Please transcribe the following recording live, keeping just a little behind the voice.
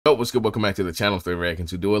what's good? Welcome back to the channel. Today we're reacting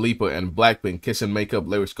to Dua Lipa and Blackpink Kiss and Makeup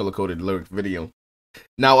lyrics color-coded lyric video.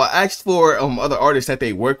 Now I asked for other artists that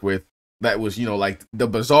they work with that was, you know, like the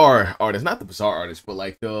bizarre artists, not the bizarre artists, but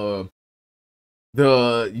like the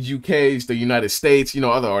UK's, the United States, you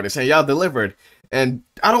know, other artists, and y'all delivered. And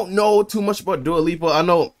I don't know too much about Dua Lipa. I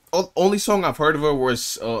know only song I've heard of her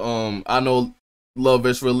was I know Love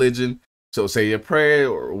Is Religion, so say a prayer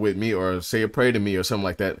or with me, or say a prayer to me, or something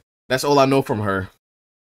like that. That's all I know from her.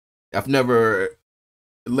 I've never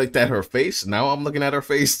looked at her face. Now I'm looking at her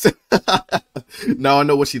face. Now I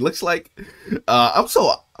know what she looks like. I'm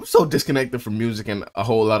so disconnected from music and a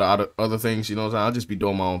whole lot of other things, you know what I'm saying? I'll just be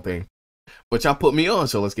doing my own thing. But y'all put me on,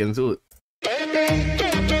 so let's get into it.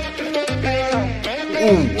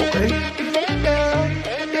 Ooh, okay.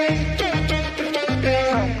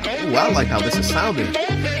 Ooh, I like how this is sounding.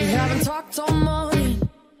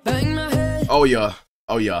 Oh yeah,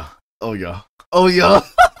 oh yeah, oh yeah, oh yeah.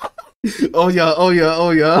 Oh yeah, oh yeah, oh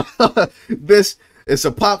yeah. This is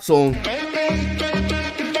a pop song.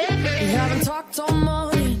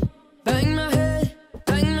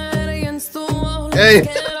 Hey.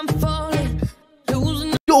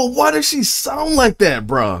 Yo, why does she sound like that,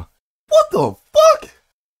 bruh? What the fuck?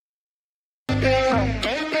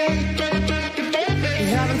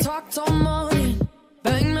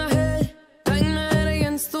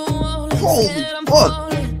 Holy fuck.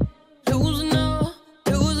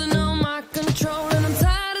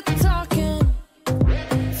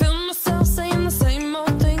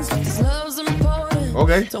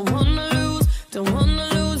 Okay. Alright.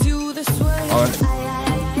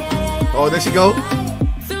 Oh, there she go.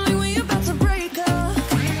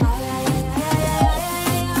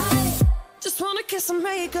 Just wanna kiss and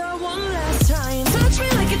make her one last time. Touch me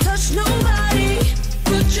like you touch nobody.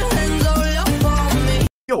 Put your hands all up on me.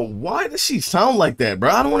 Yo, why does she sound like that, bro?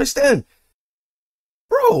 I don't understand.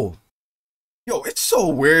 Bro. Yo, it's so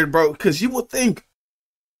weird, bro, because you would think,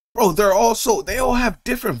 bro, they all have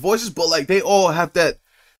different voices, but like they all have that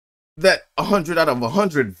 100 out of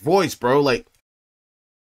 100 voice, bro. Like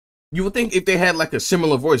you would think if they had like a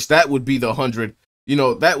similar voice, that would be the 100, you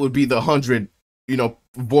know, that would be the 100, you know,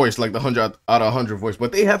 voice, like the 100 out of 100 voice,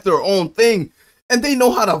 but they have their own thing and they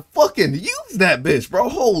know how to fucking use that bitch, bro.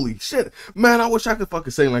 Holy shit, man, I wish I could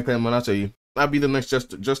fucking sing like that, man. I'll tell you, I'd be the next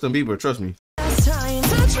Justin Bieber, trust me.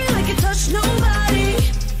 Touch me like you touch nobody.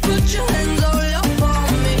 Put your hands all up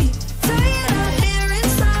on me. Say it out here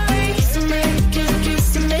inside. Kiss and make it,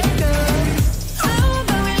 kiss and make up. How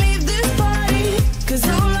about we leave this party? Cause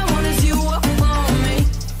all I want is you up on me.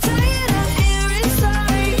 Say it out here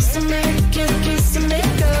inside. Kiss and make it, kiss and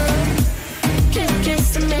make up.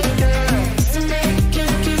 Kiss and make up. Kiss and make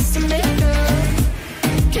it, kiss and make up.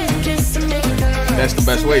 Kiss and make up. That's the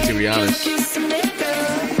best way, to be honest.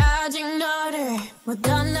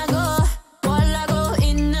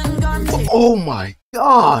 Oh my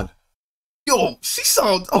god. Yo, she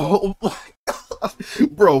sounds, oh my god.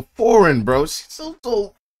 Bro, foreign, bro. She's so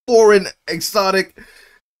foreign, exotic,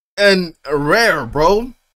 and rare,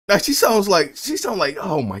 bro. Like she sounds like,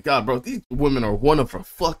 oh my god, bro. These women are one of a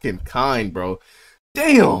fucking kind, bro.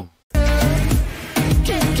 Damn.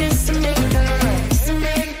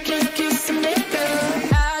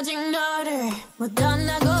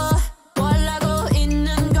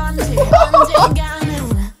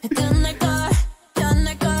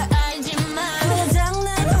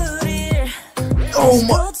 Oh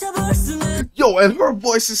my, yo, and her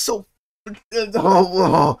voice is so,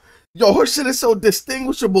 yo, her shit is so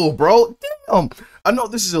distinguishable, bro. Damn, I know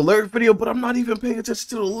this is a lyric video, but I'm not even paying attention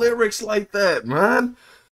to the lyrics like that, man.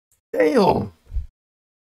 Damn,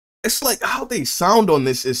 it's like how they sound on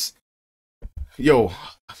this is, yo,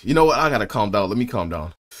 you know what? I gotta calm down. Let me calm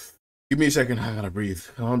down. Give me a second. I gotta breathe.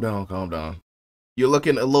 Calm down, calm down. You're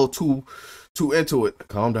looking a little too into it.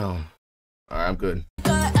 Calm down. All right, I'm good.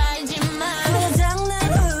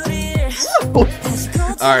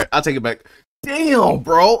 All right, I'll take it back. Damn,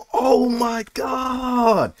 bro. Oh my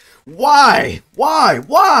god. Why?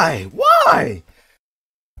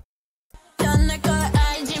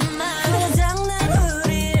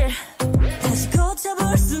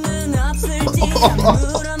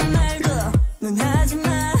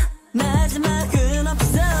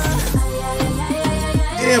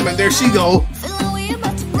 Damn, and there she go.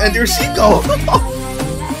 And there she go.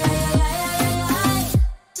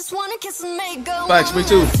 Facts, me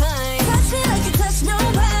too.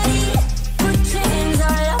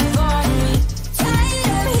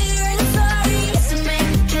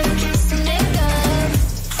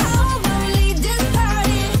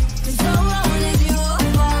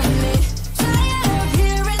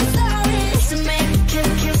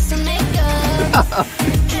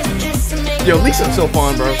 Yo, Lisa's so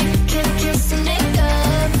fun, bro.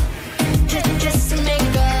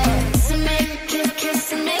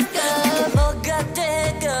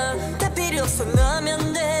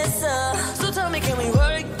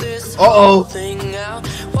 Uh-oh.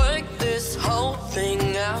 Work this whole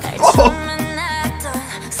thing out. Oh.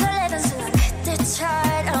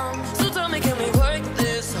 So tell me, can we work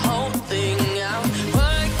this whole thing out?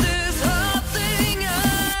 Work this whole thing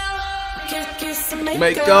out. Kiss and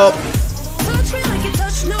Make up. Touch me like you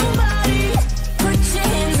touch nobody. Put your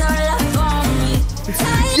hands all up on me.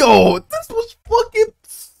 Yo, this was fucking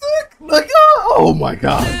sick. Like, oh my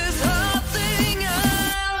god. This whole thing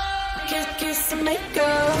out. Kiss and make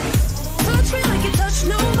up. Touch me like you touch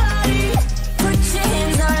nobody. Put your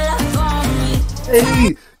hands all up on me.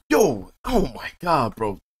 Hey, yo, oh my god,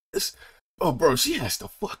 bro. This, oh, bro, she has the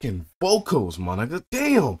fucking vocals, man. Like,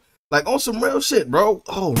 damn. Like, on some real shit, bro.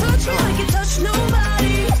 Oh my Touch me god. like you touch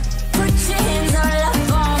nobody. Put your hands all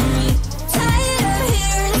up on me. Tired of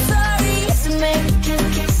hearing sorry. Kiss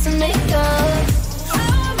and make up.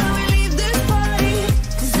 How about we leave this party?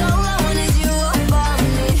 'Cause all I want is you up on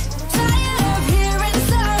me. Tired of hearing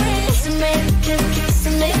sorry. Kiss and make up. Kiss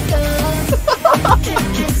and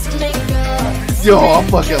make up. Yo, I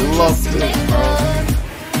fucking love this, bro.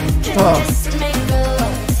 Huh. Kiss and make up.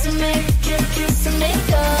 Kiss and make up. Kiss and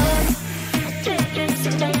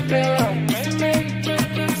make up. Kiss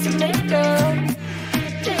and make up.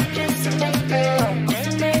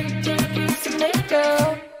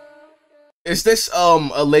 Is this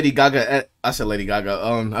a Lady Gaga? I said Lady Gaga.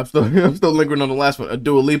 I'm still lingering on the last one. A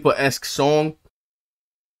Dua Lipa-esque song.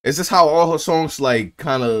 Is this how all her songs like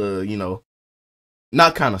kind of, you know,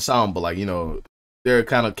 not kind of sound, but like, you know, they're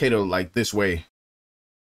kind of catered like this way?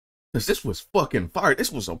 Cause this was fucking fire.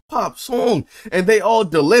 This was a pop song, and they all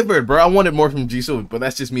delivered, bro. I wanted more from Jisoo, but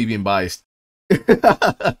that's just me being biased.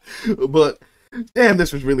 But damn,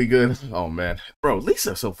 this was really good. Oh man, bro,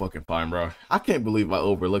 Lisa's so fucking fine, bro. I can't believe I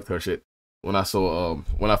overlooked her shit when I saw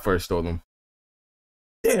when I first saw them.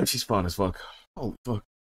 Damn, she's fine as fuck. Holy fuck.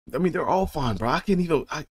 I mean, they're all fine, bro. I can't even.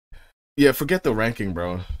 Yeah, forget the ranking,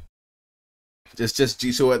 bro. Just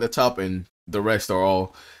Jisoo at the top, and the rest are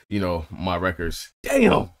all, you know, my records.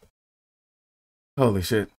 Damn. Holy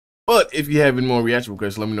shit. But if you have any more reaction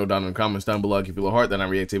requests, let me know down in the comments down below. I'll give you a heart, then I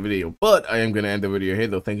react to a video. But I am going to end the video here,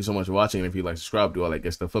 though. Thank you so much for watching. And if you like, subscribe, do all that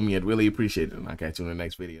good stuff for me. I'd really appreciate it. And I'll catch you in the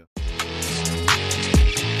next video.